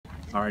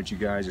All right, you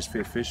guys, it's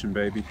Fit Fishing,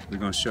 baby. We're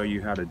gonna show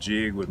you how to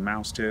jig with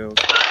mouse tails.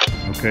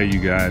 Okay, you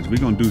guys, we're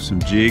gonna do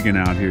some jigging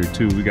out here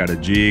too. We got a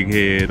jig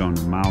head on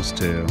the mouse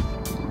tail.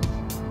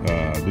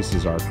 This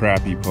is our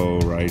crappie pole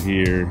right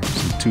here.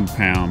 Some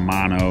 2-pound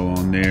mono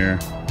on there.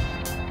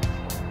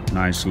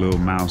 Nice little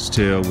mouse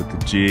tail with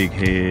the jig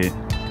head.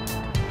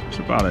 It's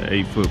about an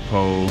 8-foot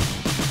pole.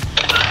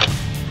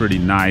 Pretty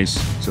nice.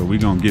 So we're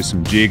gonna get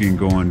some jigging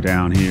going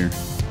down here.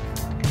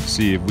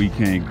 See if we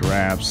can't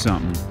grab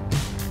something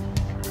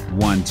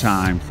one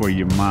time for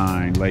your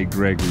mind. Lake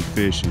Gregory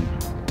fishing.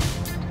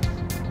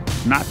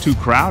 Not too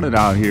crowded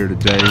out here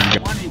today. We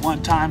got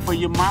one time for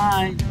your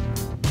mind.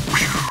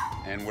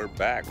 And we're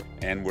back.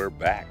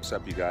 What's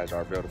up, you guys?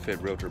 Arvel, the Fit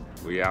Realtor.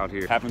 We out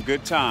here having a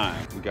good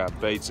time. We got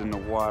baits in the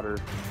water.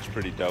 It's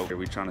pretty dope.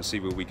 We're trying to see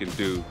what we can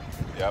do.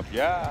 Yep,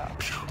 yeah.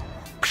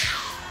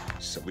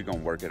 So we're gonna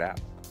work it out.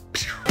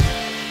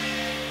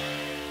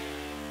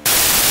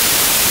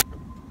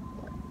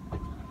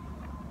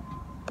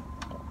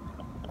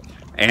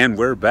 And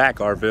we're back,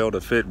 Arvel, the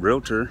Fit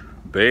Realtor,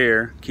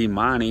 Bear,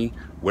 Kimani,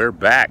 we're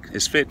back.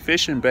 It's Fit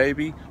Fishing,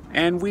 baby,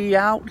 and we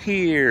out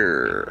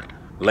here.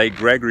 Lake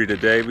Gregory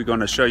today. We're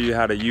gonna show you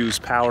how to use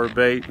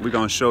PowerBait. We're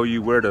gonna show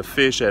you where to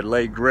fish at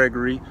Lake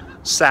Gregory,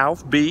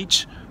 South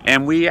Beach,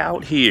 and we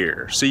out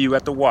here. See you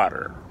at the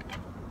water.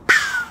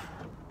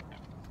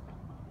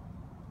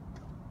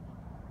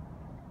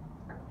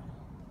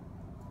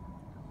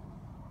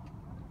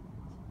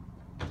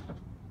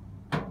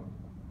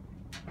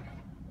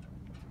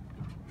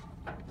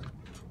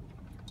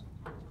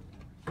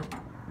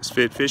 It's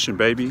Fit Fishing,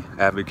 baby.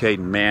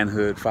 Advocating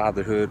manhood,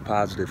 fatherhood,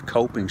 positive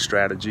coping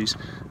strategies.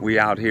 We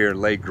out here at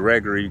Lake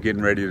Gregory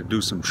getting ready to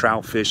do some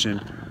trout fishing.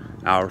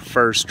 Our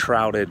first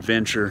trout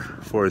adventure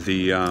for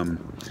the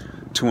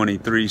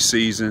 23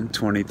 season,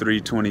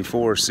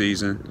 23-24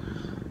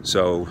 season.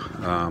 So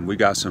we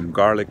got some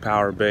garlic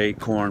PowerBait,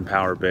 corn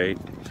PowerBait.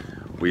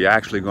 We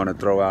actually gonna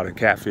throw out a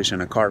catfish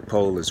and a carp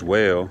pole as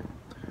well.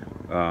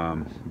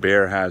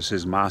 Bear has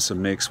his Massa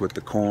mix with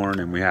the corn,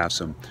 and we have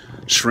some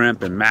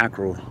shrimp and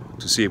mackerel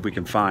to see if we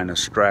can find a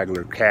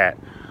straggler cat.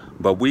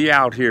 But we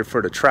out here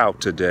for the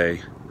trout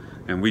today,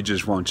 and we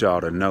just want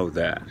y'all to know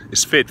that.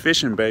 It's Fit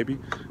Fishing, baby,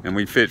 and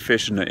we fit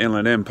fishing the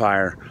Inland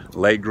Empire,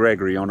 Lake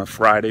Gregory on a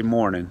Friday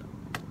morning.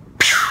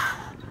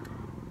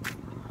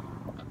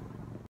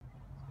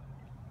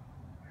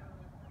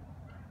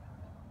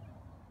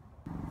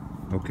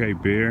 Okay,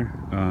 Bear,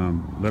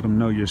 let them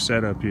know your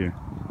setup here.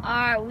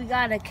 Alright, we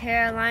got a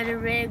Carolina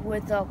rig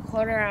with a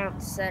 1/4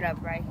 ounce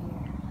setup right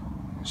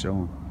here. Show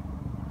him.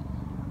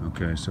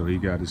 Okay, so he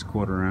got his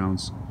 1/4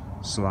 ounce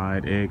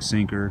slide egg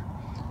sinker,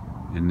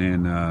 and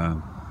then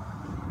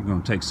you're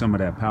gonna take some of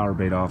that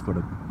PowerBait off, but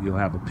you'll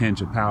have a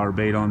pinch of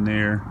PowerBait on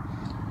there,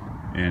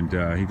 and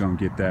he's gonna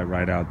get that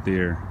right out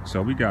there.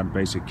 So we got a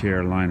basic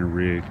Carolina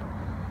rig.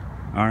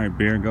 All right,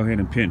 Bear, go ahead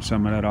and pinch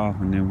some of that off,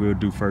 and then we'll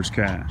do first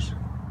cast.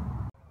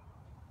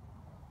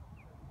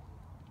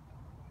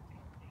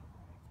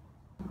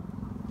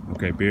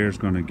 Okay, Bear's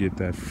gonna get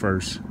that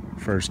first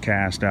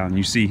cast out, and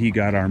you see he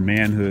got our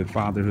manhood,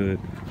 fatherhood,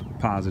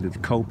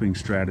 positive coping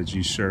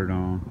strategy shirt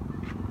on.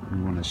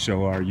 We want to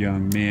show our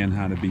young men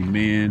how to be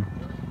men.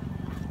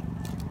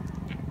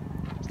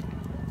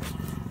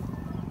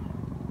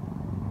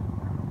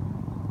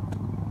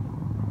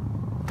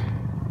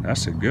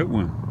 That's a good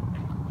one.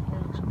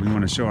 So we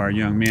want to show our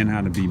young men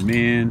how to be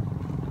men,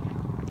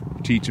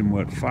 teach them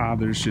what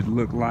fathers should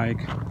look like,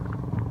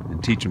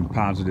 and teach them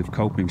positive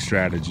coping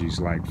strategies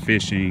like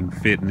fishing,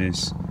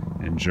 fitness,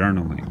 and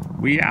journaling.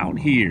 We out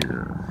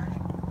here.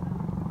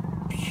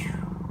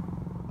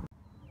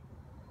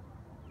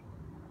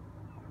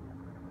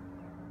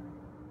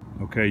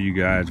 Okay, you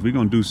guys, we're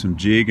gonna do some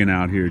jigging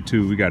out here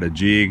too. We got a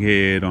jig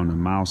head on the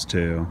mouse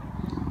tail.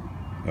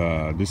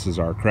 This is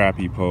our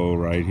crappie pole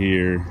right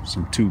here.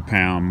 Some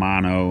 2-pound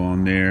mono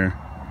on there.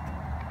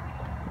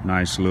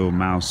 Nice little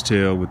mouse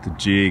tail with the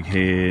jig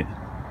head.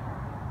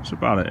 It's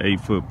about an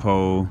 8-foot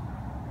pole.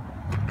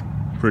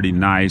 Pretty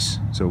nice.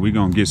 So we're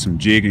gonna get some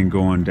jigging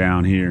going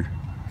down here.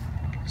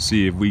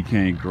 See if we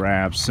can't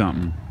grab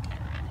something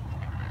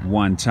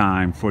one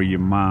time for your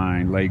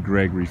mind. Lake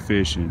Gregory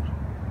fishing.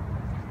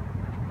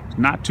 It's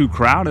not too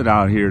crowded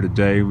out here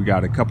today. We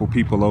got a couple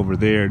people over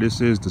there. This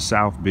is the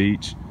South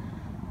Beach.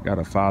 Got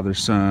a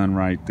father-son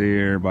right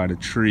there by the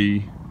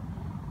tree.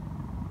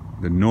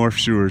 The North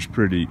Shore is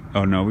pretty.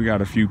 Oh no, we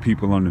got a few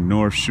people on the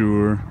North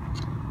Shore.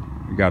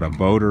 We got a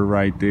boater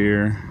right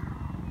there.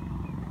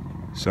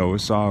 So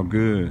it's all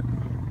good.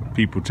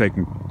 People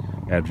taking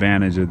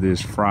advantage of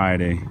this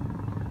Friday.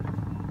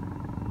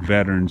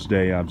 Veterans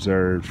Day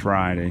observed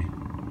Friday.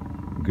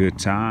 Good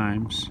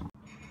times.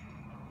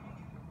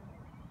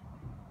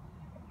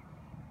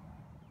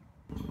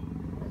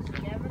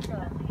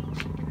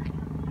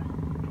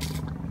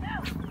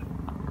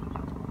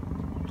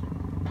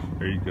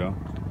 There you go.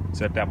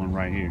 Set that one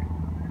right here.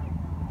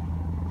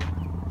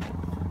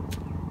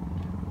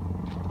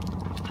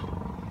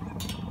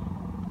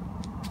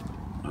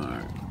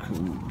 Alright,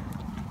 cool.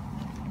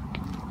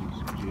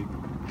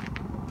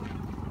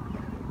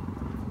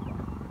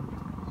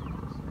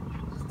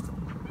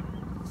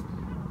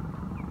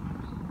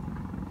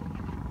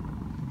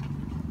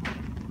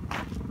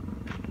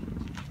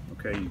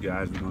 Okay, you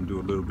guys, we're gonna do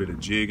a little bit of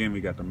jigging.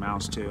 We got the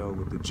mouse tail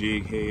with the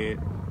jig head,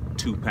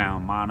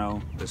 2-pound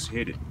mono. Let's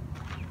hit it.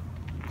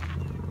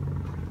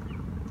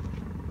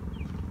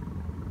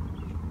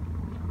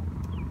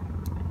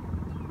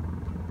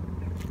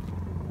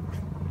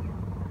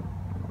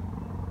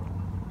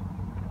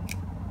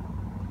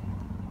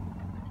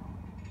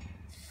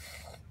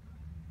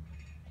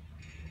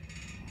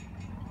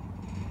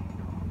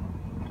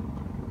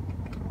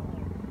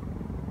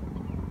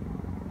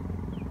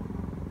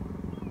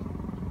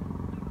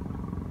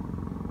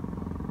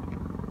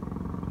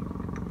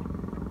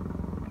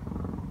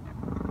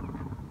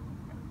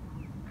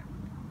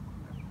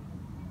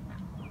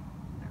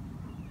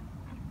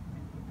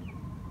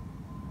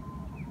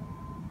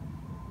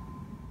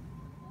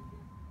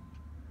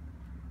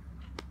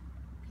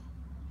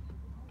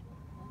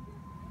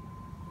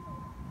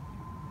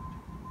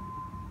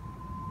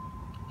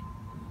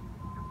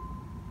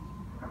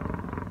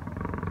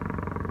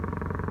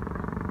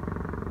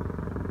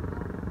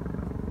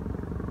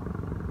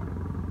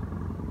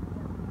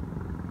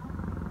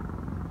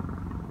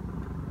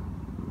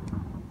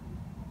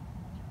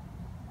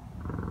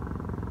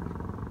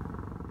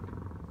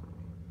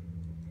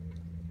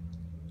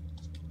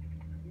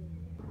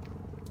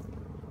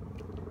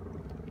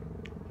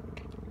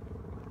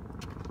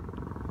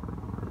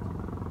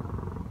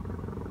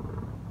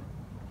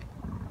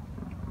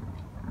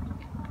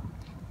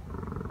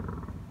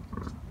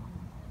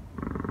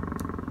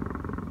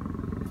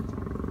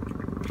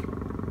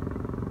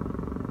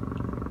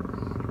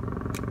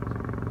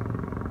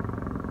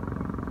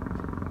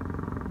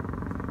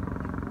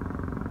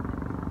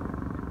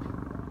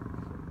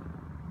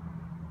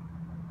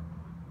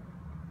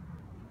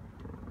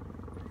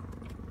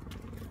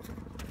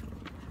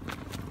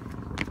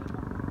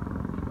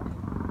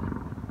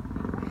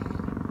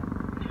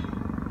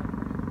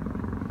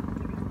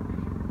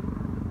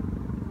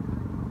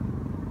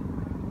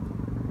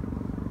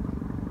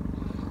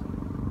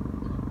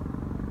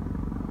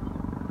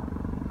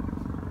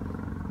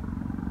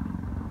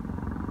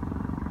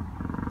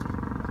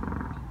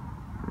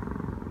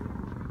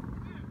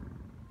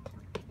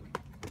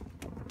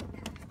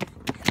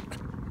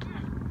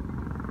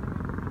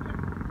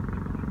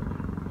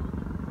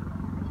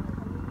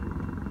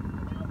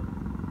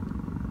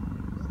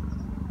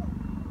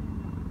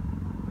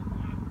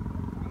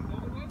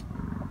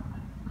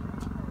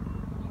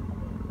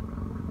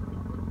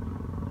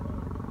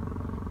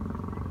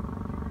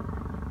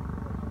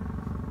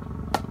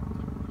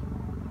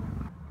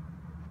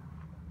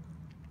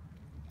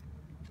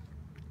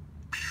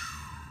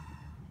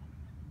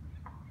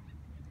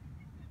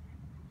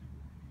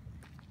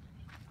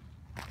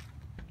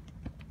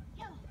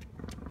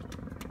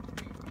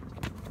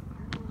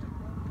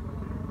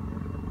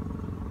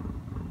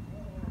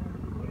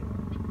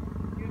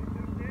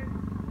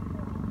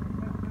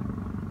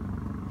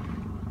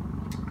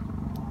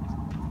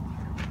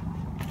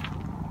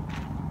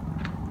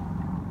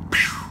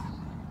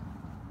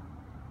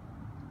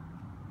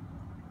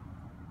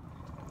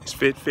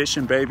 Fit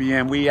fishing, baby,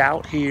 and we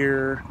out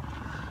here.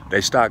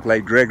 They stocked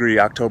Lake Gregory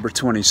October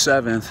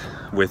 27th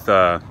with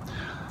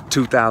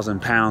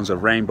 2,000 pounds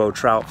of rainbow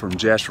trout from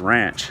Jess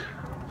Ranch.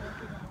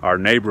 Our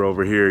neighbor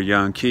over here,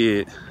 young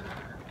kid,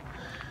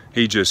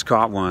 he just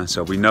caught one,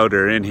 so we know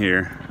they're in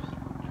here.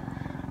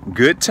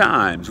 Good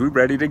times. We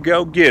ready to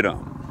go get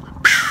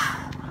them.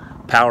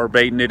 Power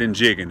baiting it and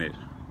jigging it.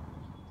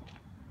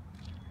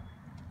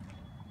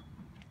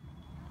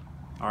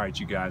 All right,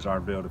 you guys,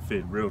 Arvel the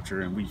Fit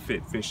Realtor, and we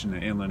fit fishing the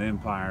Inland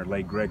Empire,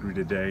 Lake Gregory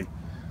today.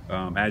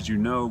 As you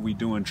know, we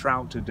doing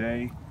trout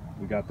today.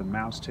 We got the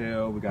mouse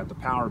tail, we got the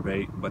power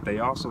bait, but they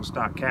also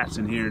stock cats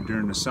in here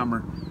during the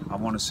summer. I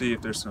want to see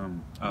if there's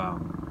some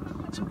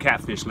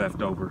catfish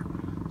left over.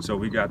 So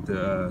we got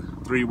the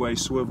 3-way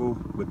swivel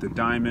with the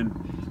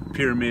diamond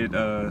pyramid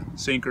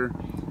sinker,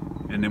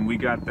 and then we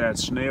got that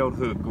snailed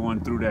hook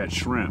going through that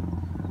shrimp.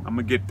 I'm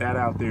gonna get that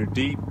out there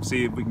deep,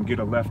 see if we can get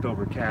a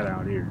leftover cat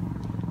out here.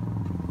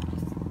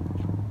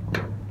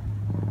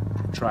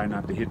 Try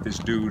not to hit this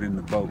dude in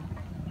the boat.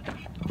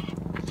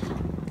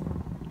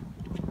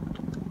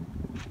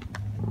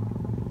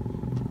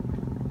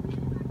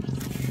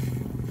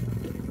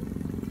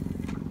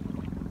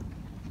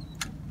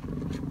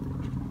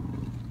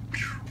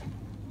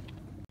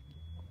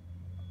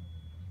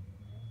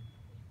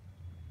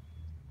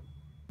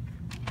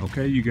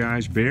 Okay, you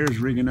guys, Bear's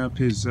rigging up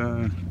his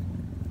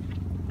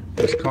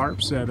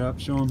carp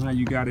setup. Show him how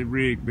you got it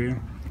rigged, Bear.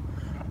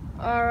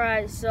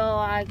 Alright, so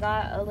I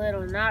got a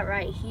little knot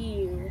right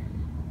here.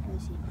 Let me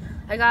see.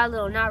 I got a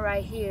little knot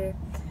right here,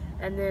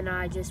 and then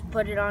I just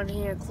put it on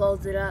here,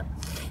 closed it up,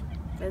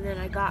 and then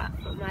I got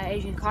my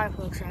Asian carp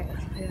hooks right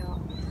here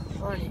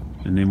on it.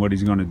 And then what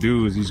he's going to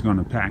do is he's going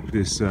to pack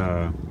this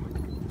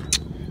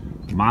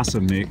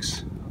Massa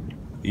mix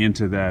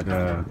into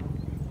that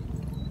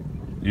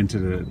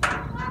into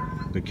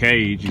the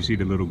cage. You see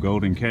the little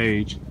golden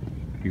cage?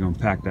 You're going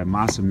to pack that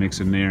Massa mix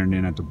in there, and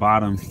then at the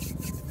bottom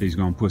he's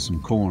going to put some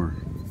corn.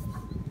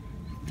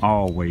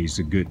 Always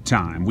a good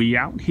time. We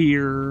out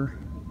here.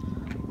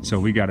 So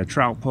we got a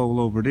trout pole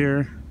over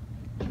there.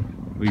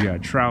 We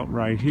got trout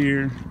right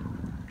here.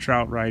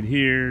 Trout right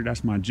here.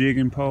 That's my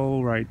jigging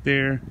pole right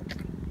there.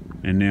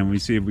 And then we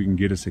see if we can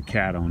get us a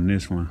cat on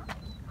this one.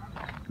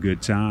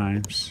 Good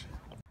times.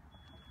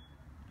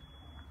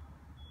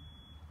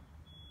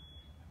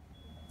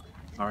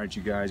 All right,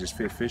 you guys, it's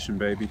Fit Fishing,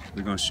 baby.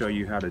 We're gonna show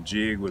you how to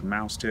jig with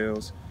mouse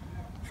tails.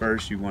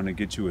 First, you wanna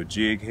get you a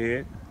jig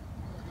head,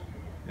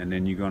 and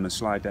then you're gonna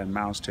slide that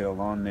mouse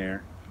tail on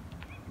there.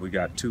 We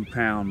got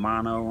 2-pound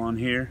mono on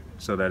here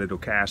so that it'll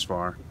cast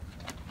far.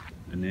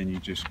 And then you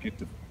just get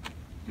the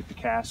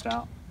cast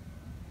out,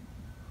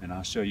 and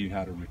I'll show you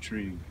how to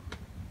retrieve.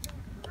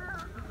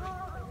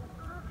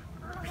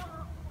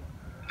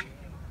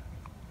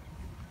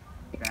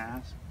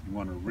 Cast, you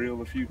wanna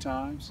reel a few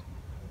times,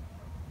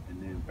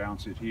 and then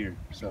bounce it here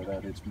so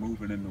that it's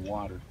moving in the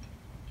water.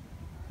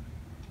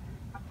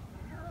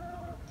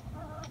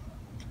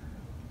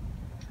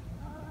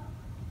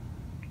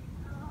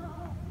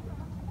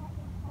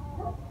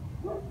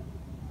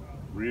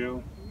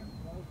 Reel,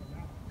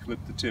 flip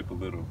the tip a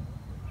little.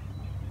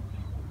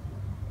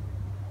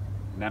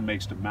 And that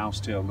makes the mouse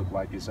tail look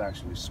like it's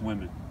actually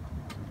swimming.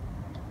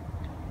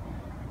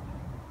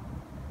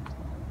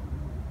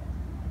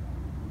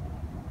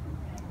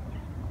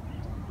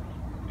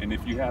 And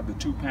if you have the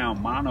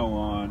 2-pound mono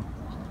on,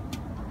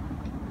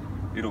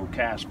 it'll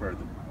cast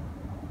further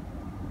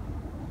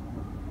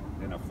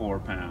than a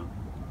 4-pound.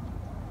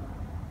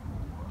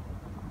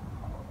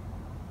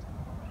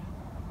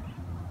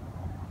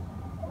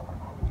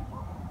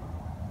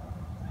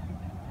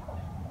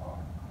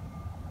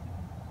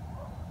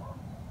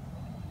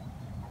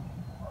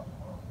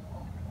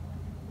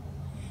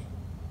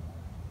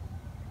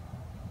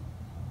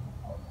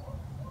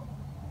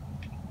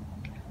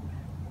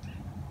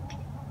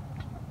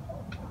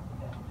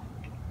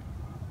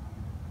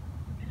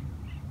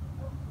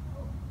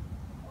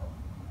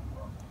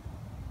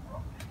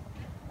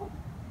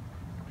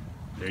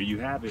 There you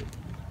have it.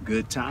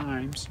 Good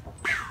times.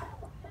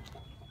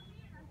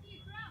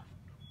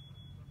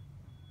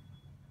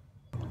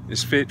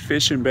 It's Fit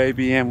Fishing,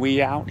 baby, and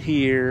we out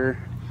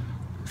here.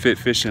 Fit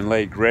Fishing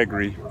Lake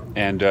Gregory.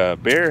 And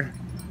Bear,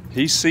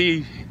 he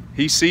sees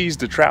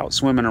the trout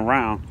swimming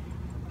around.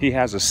 He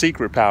has a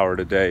secret power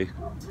today.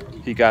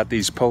 He got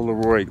these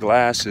Polaroid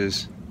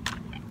glasses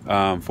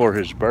for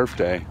his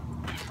birthday.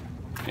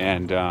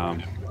 And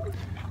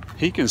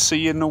he can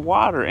see in the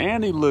water,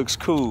 and he looks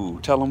cool.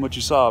 Tell him what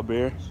you saw,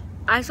 Bear.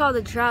 I saw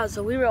the trout,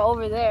 so we were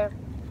over there.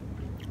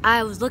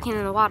 I was looking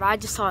in the water. I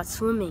just saw it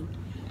swimming,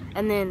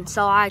 and then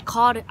so I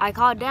called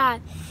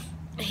Dad.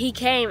 He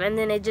came, and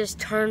then it just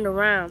turned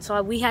around.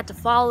 So we had to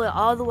follow it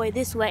all the way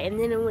this way, and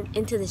then it went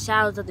into the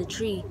shadows of the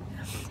tree.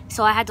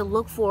 So I had to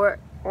look for it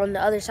on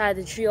the other side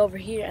of the tree over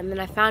here, and then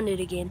I found it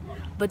again.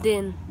 But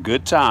then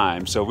good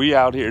time. So we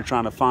out here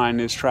trying to find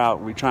this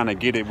trout. We trying to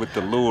get it with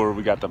the lure.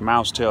 We got the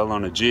mouse tail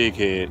on a jig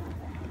head,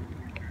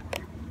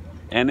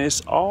 and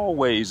it's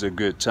always a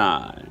good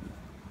time.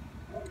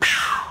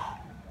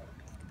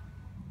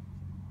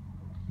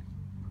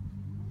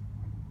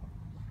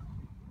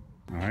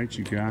 All right,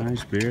 you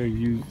guys, Bear,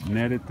 you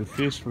netted the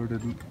fish for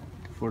the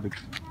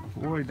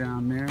boy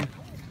down there.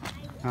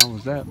 How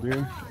was that,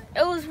 Bear?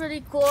 it was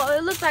pretty cool.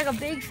 It looked like a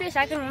big fish.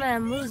 I couldn't let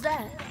him lose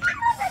that.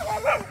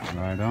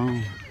 Right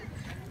on.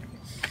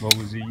 What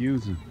was he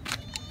using?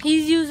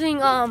 He's using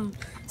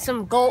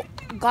some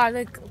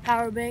garlic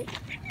PowerBait.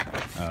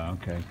 Oh,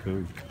 okay,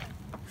 cool.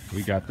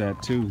 We got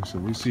that too, so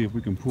we'll see if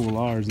we can pull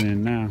ours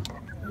in now.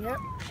 Yep.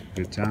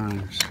 Good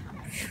times.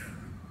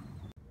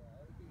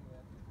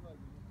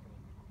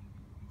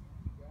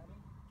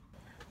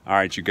 All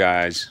right, you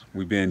guys,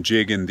 we've been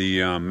jigging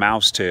the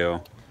mouse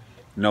tail,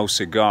 no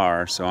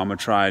cigar. So I'm gonna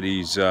try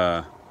these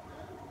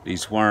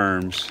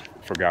worms.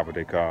 Forgot what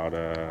they called.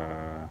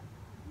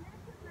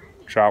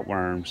 Trout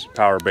worms,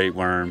 PowerBait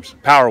worms,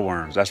 power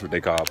worms. That's what they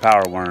call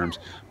power worms.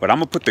 But I'm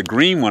gonna put the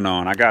green one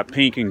on. I got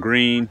pink and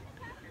green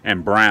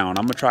and brown.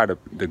 I'm gonna try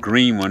the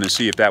green one and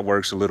see if that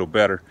works a little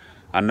better.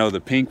 I know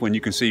the pink one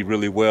you can see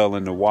really well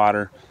in the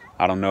water.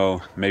 I don't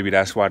know, maybe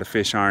that's why the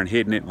fish aren't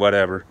hitting it,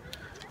 whatever.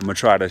 I'm gonna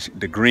try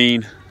the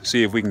green,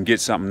 see if we can get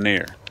something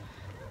there.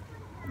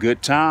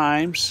 Good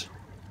times.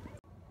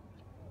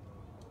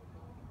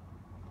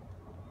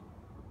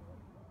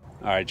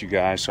 All right, you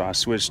guys, so I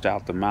switched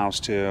out the mouse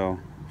tail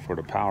for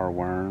the power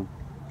worm.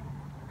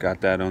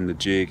 Got that on the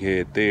jig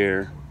head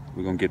there.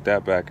 We're gonna get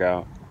that back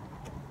out,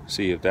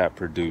 see if that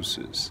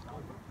produces.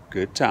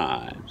 Good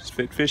times.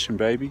 Fit fishing,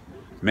 baby.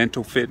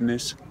 Mental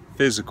fitness,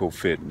 physical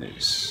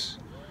fitness.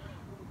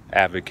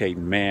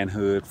 Advocating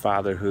manhood,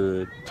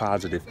 fatherhood,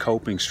 positive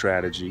coping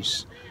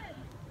strategies.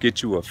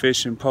 Get you a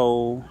fishing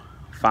pole,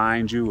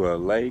 find you a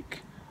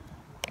lake,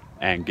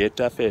 and get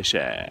to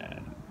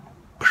fishing.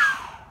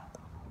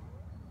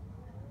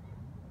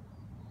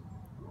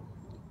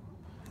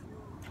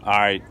 All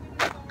right,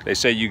 they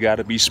say you got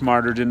to be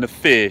smarter than the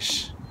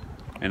fish,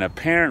 and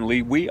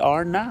apparently we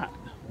are not.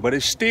 But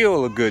it's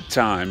still a good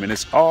time, and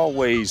it's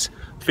always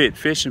fit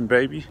fishing,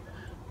 baby.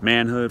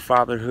 Manhood,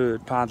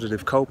 fatherhood,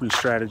 positive coping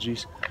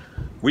strategies.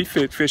 We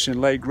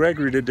fishing Lake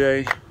Gregory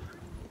today.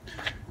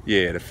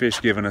 Yeah, the fish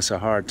giving us a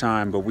hard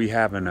time, but we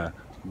having a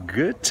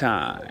good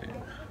time.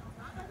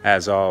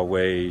 As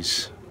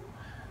always,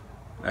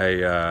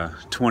 a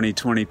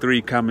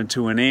 2023 coming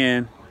to an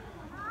end.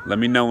 Let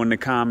me know in the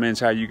comments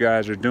how you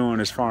guys are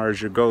doing as far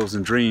as your goals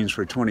and dreams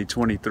for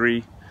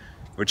 2023.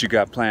 What you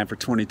got planned for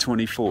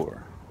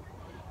 2024.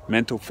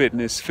 Mental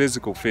fitness,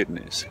 physical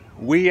fitness.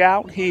 We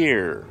out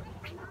here.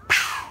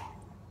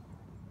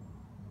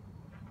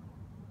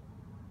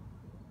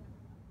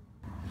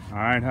 All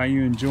right, how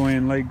you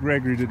enjoying Lake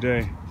Gregory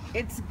today?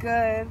 It's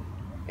good.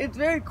 It's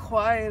very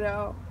quiet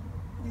out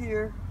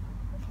here.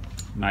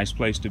 Nice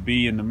place to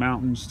be in the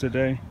mountains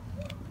today.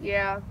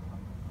 Yeah.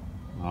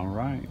 All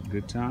right,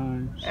 good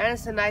times. And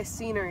it's a nice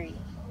scenery.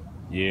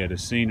 Yeah, the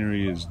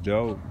scenery is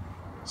dope.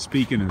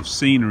 Speaking of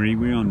scenery,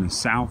 we're on the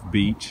South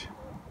Beach.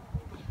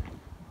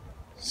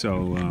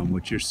 So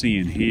what you're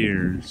seeing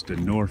here is the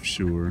North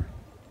Shore.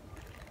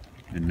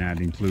 And that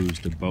includes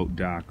the boat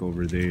dock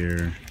over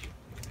there.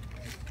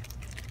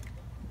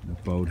 The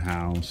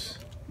boathouse.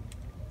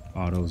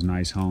 All those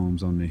nice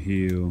homes on the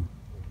hill.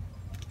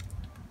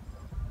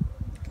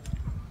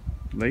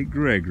 Lake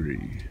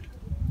Gregory.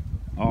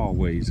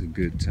 Always a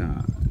good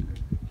time.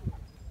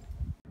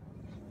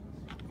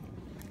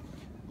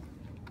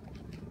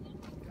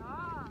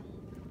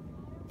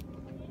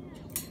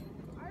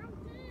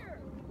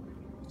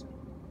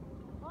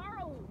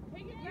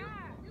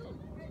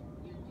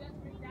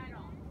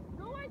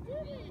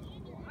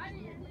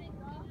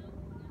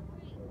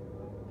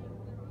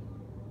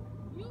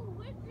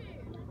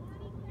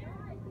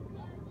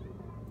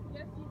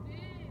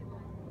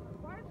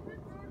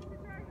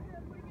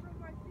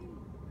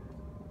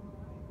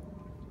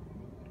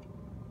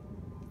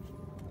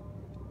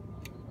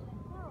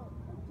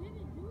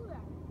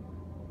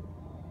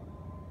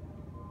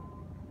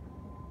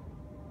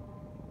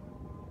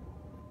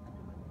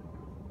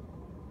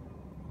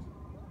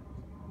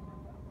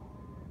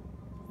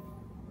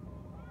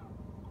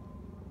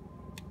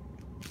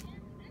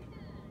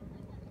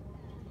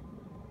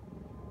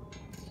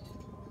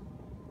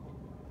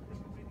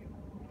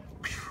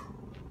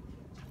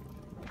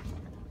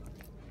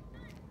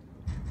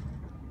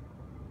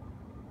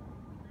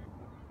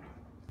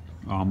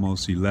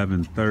 Almost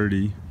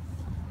 11:30.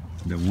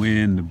 The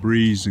wind, the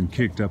breeze, and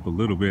kicked up a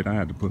little bit. I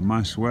had to put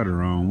my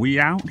sweater on. We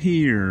out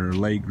here,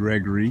 Lake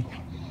Gregory,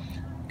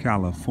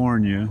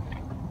 California,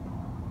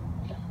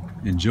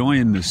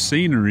 enjoying the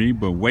scenery,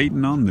 but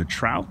waiting on the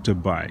trout to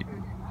bite.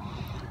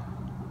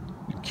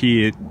 The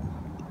kid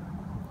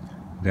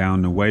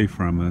down the way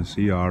from us,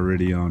 he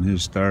already on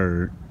his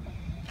third.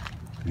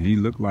 And he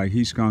looked like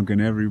he's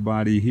skunking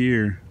everybody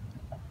here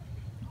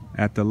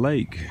at the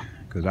lake,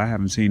 because I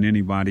haven't seen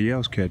anybody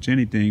else catch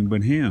anything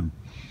but him.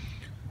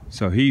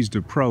 So he's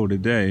the pro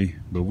today,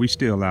 but we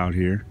still out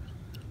here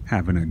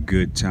having a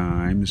good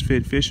time. It's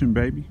fit fishing,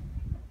 baby.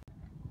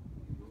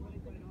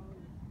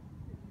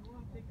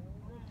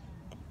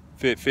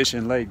 Fit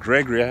fishing Lake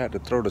Gregory. I had to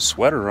throw the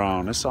sweater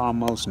on. It's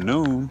almost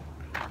noon.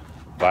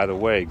 By the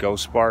way, go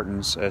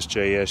Spartans,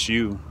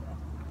 SJSU.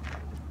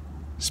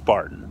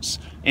 Spartans.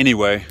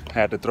 Anyway,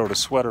 had to throw the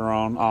sweater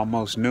on,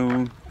 almost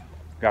noon.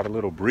 Got a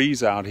little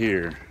breeze out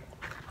here.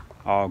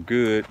 All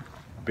good.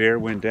 Bear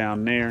went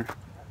down there.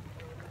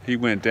 He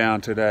went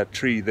down to that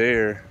tree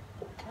there.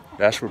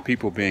 That's where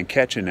people been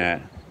catching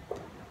at.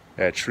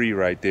 That tree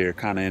right there,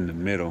 kind of in the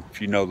middle.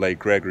 If you know Lake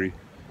Gregory,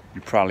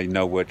 you probably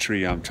know what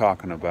tree I'm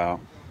talking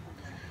about.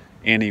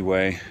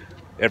 Anyway,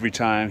 every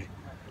time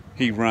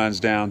he runs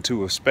down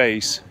to a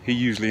space, he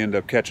usually ends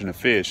up catching a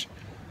fish.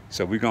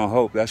 So we're gonna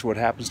hope that's what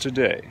happens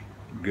today.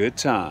 Good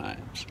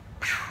times.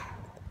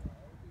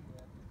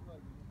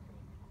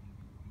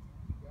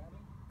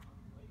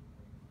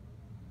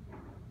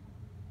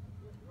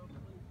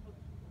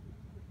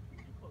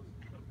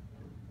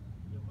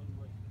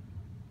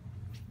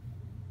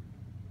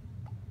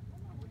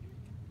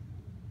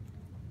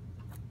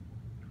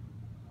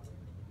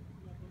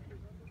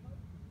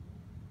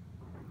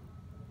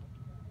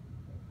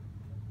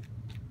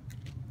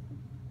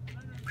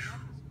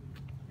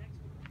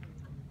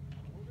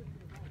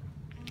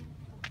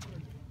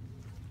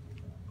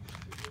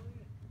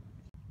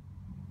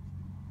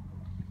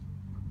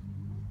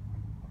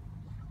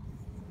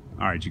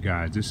 All right, you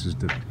guys, this is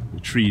the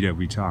tree that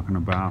we're talking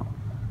about.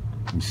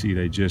 You see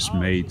they just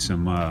made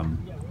some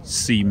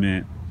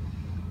cement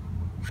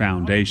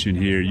foundation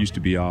here. It used to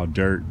be all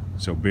dirt.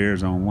 So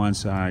bear's on one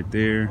side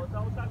there,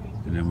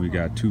 and then we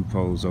got two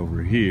poles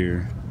over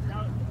here.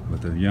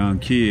 But the young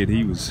kid,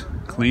 he was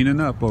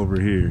cleaning up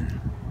over here.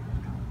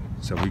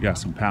 So we got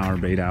some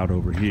PowerBait out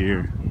over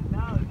here.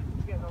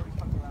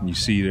 And you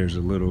see there's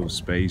a little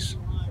space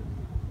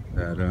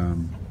that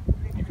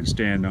you can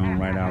stand on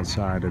right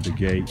outside of the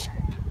gate.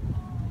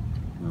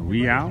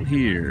 We out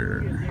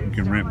here. You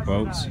can rent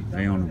boats.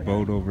 They on the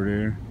boat over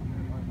there.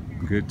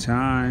 Good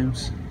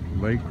times.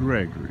 Lake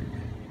Gregory.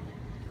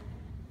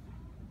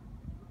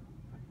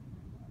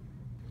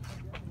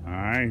 All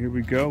right, here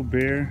we go,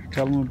 Bear.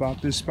 Tell them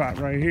about this spot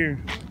right here.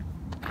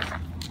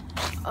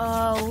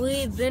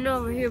 We've been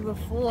over here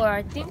before.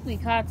 I think we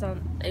caught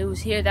some. It was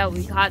here that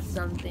we caught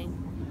something.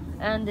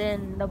 And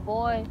then the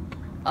boy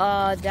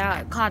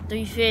that caught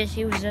 3 fish,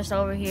 he was just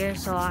over here,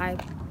 so I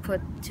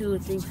put 2 or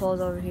 3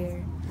 poles over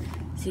here.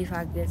 See if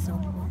I can get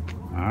something.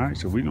 Alright,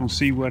 so we're gonna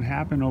see what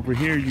happened over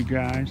here, you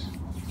guys.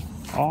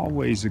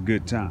 Always a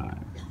good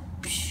time.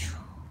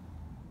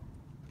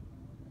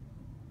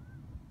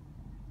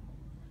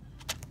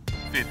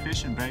 Fit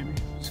fishing, baby.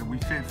 So we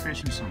fit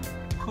fishing some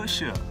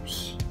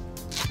push-ups.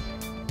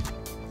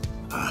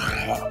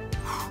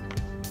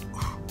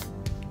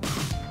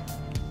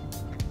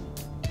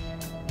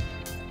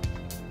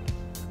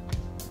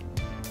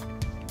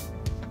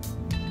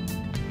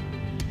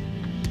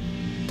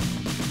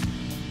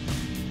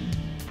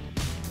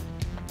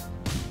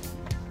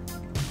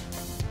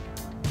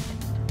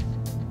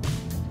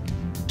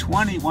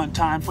 One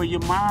time for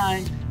your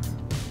mind.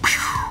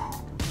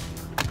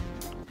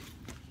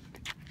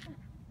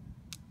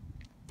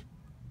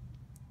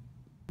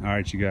 All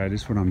right, you guys,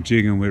 this is what I'm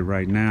jigging with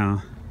right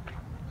now.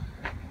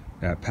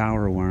 That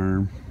power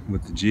worm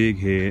with the jig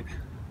head.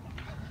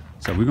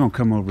 So we're gonna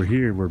come over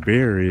here where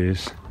Bear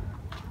is.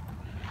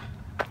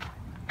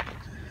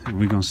 And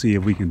we're gonna see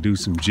if we can do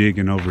some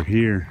jigging over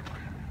here.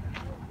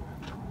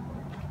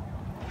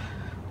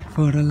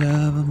 For the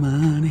love of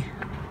money.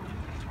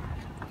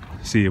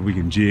 See if we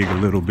can jig a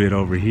little bit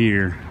over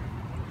here.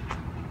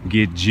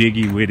 Get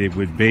jiggy with it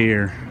with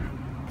Bear.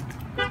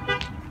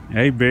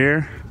 Hey,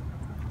 Bear.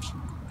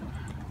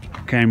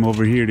 Came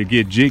over here to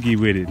get jiggy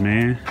with it,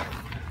 man.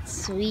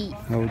 Sweet.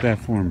 Hold that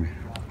for me.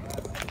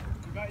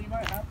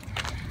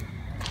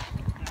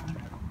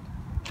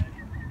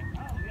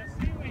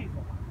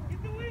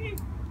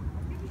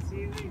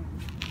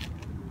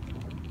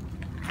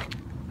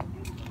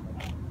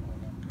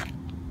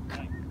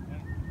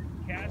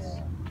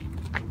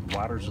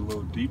 Water's a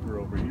little deeper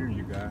over here,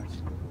 you guys.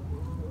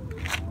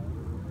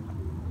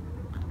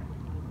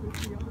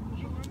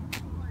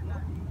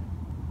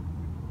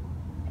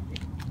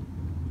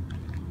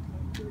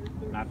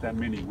 Not that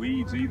many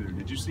weeds either.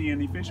 Did you see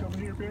any fish over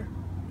here, Bear?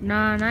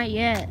 Nah, not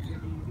yet.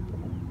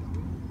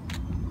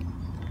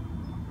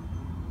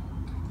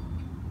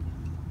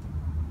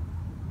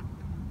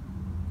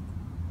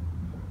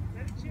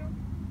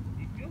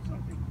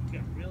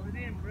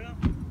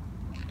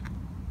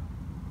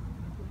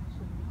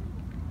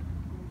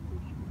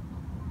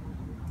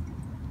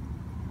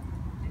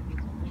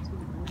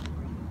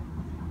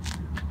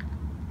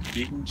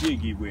 Getting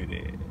jiggy with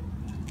it.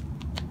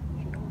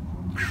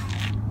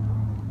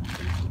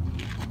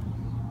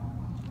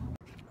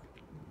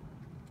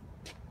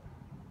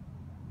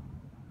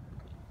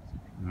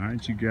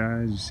 Alright, you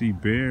guys, you see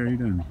Bear, he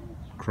done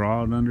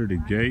crawled under the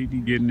gate. He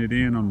getting it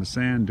in on the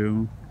sand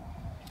dune.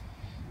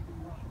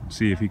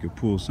 See if he could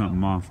pull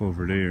something off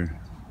over there.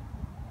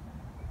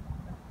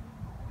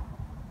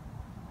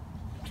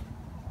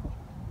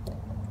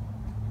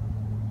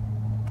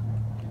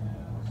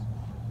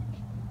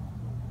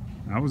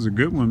 That was a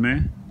good one,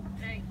 man.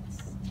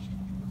 Thanks.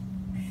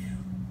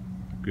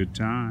 Good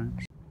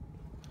times.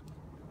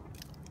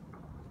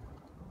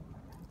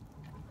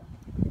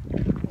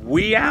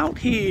 We out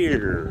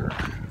here.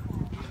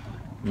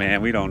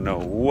 Man, we don't know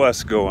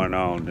what's going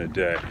on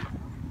today.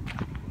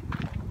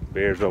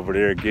 Bear's over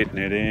there getting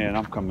it in.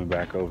 I'm coming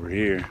back over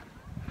here.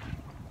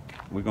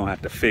 We're gonna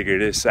have to figure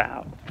this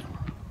out.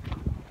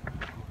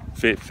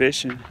 Fit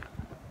fishing.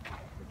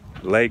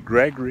 Lake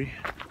Gregory.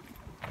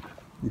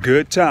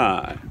 Good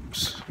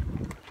times.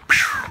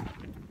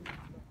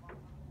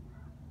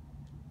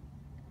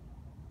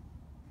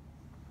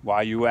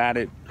 While you at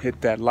it,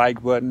 hit that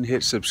like button,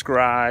 hit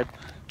subscribe.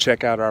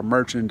 Check out our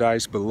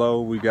merchandise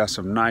below. We got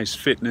some nice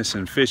fitness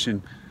and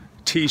fishing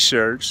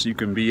t-shirts. You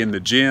can be in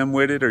the gym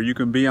with it or you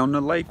can be on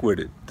the lake with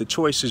it. The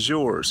choice is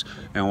yours.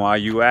 And while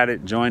you at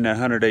it, join that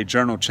 100-day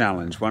journal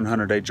challenge,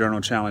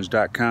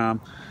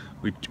 100dayjournalchallenge.com.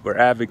 We're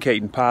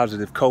advocating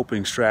positive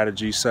coping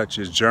strategies such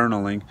as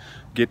journaling.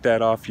 Get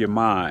that off your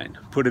mind.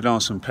 Put it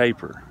on some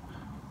paper.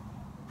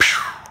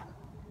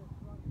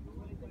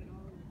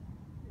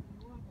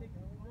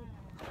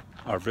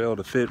 Arvel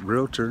the Fit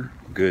Realtor.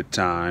 Good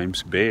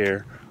times.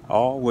 Bear.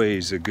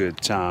 Always a good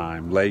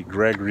time. Lake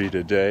Gregory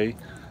today.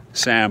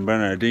 San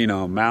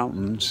Bernardino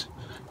Mountains.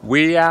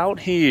 We out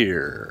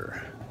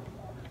here.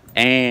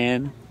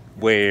 And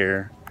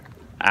we're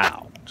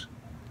out.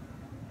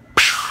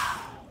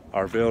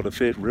 Arvel the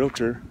Fit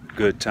Realtor,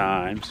 good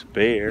times.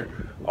 Bear,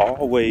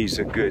 always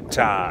a good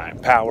time.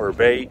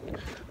 PowerBait,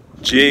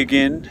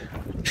 jigging,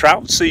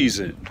 trout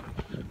season.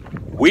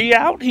 We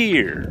out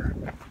here,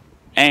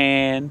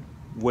 and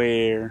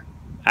we're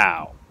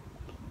out.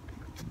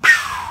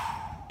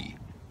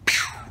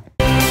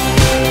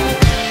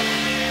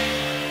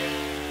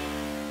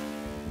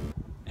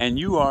 And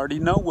you already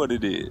know what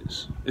it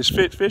is. It's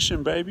fit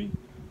fishing, baby.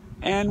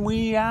 And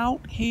we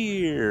out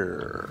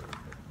here.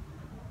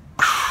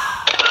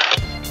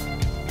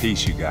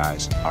 Peace, you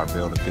guys.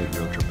 Arvel the Fit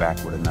Realtor back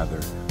with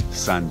another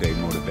Sunday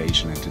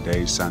motivation. And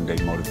today's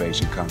Sunday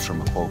motivation comes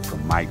from a quote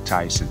from Mike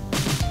Tyson,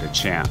 the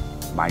champ.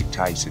 Mike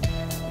Tyson.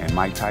 And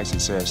Mike Tyson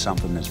says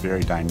something that's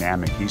very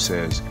dynamic. He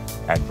says,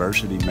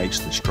 adversity makes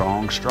the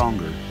strong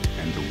stronger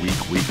and the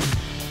weak weaker.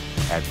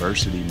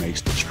 Adversity makes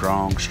the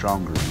strong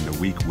stronger and the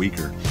weak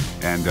weaker.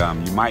 And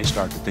you might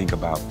start to think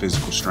about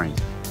physical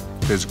strength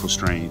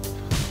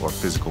or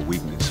physical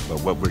weakness.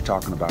 But what we're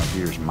talking about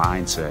here is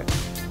mindset.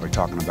 We're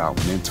talking about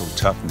mental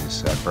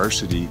toughness.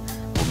 Adversity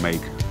will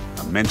make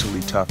a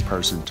mentally tough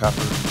person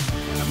tougher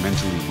and a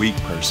mentally weak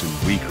person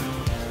weaker.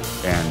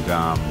 And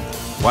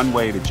one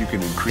way that you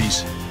can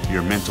increase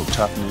your mental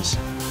toughness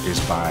is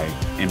by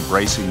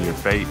embracing your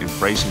fate,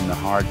 embracing the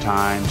hard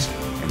times,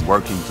 and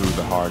working through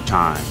the hard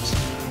times.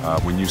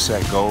 When you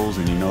set goals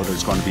and you know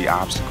there's going to be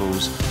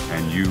obstacles,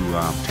 and you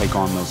take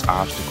on those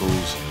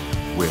obstacles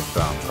with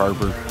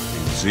fervor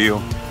and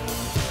zeal,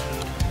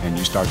 and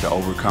you start to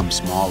overcome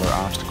smaller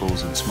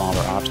obstacles,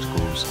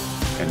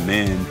 and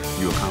then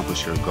you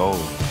accomplish your goal.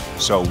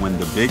 So when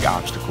the big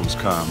obstacles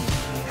come,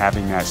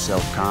 having that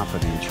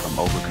self-confidence from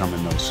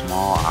overcoming those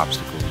small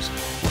obstacles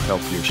will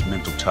help your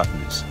mental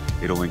toughness.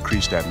 It'll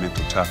increase that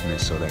mental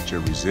toughness so that your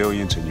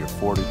resilience and your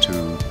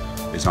fortitude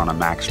is on a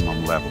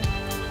maximum level.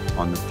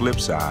 On the flip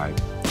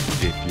side,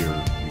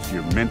 if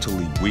you're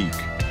mentally weak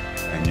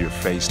and you're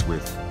faced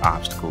with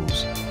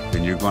obstacles,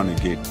 then you're going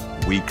to get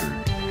weaker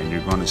and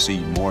you're going to see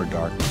more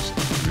darkness,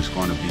 and it's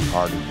going to be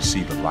harder to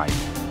see the light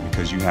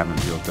because you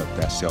haven't built up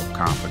that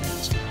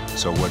self-confidence.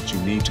 So what you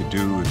need to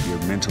do if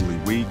you're mentally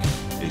weak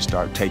is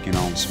start taking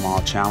on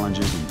small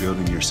challenges and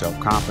building your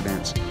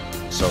self-confidence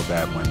so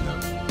that when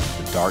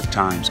the dark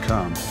times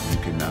come, you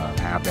can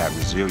have that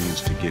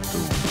resilience to get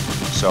through.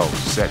 So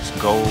set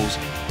goals,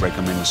 break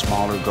them into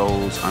smaller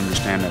goals,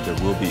 understand that there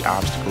will be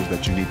obstacles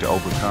that you need to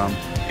overcome,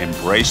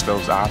 embrace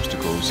those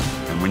obstacles,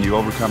 and when you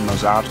overcome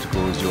those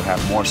obstacles, you'll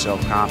have more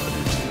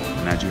self-confidence.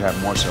 And as you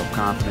have more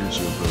self-confidence,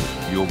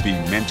 you'll be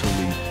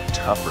mentally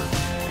tougher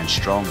and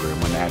stronger.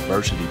 And when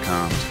adversity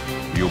comes,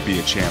 you'll be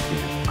a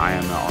champion. I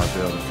am the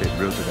Arvel, the Fit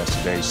Realtor. That's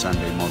today's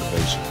Sunday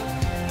motivation.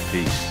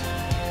 Peace.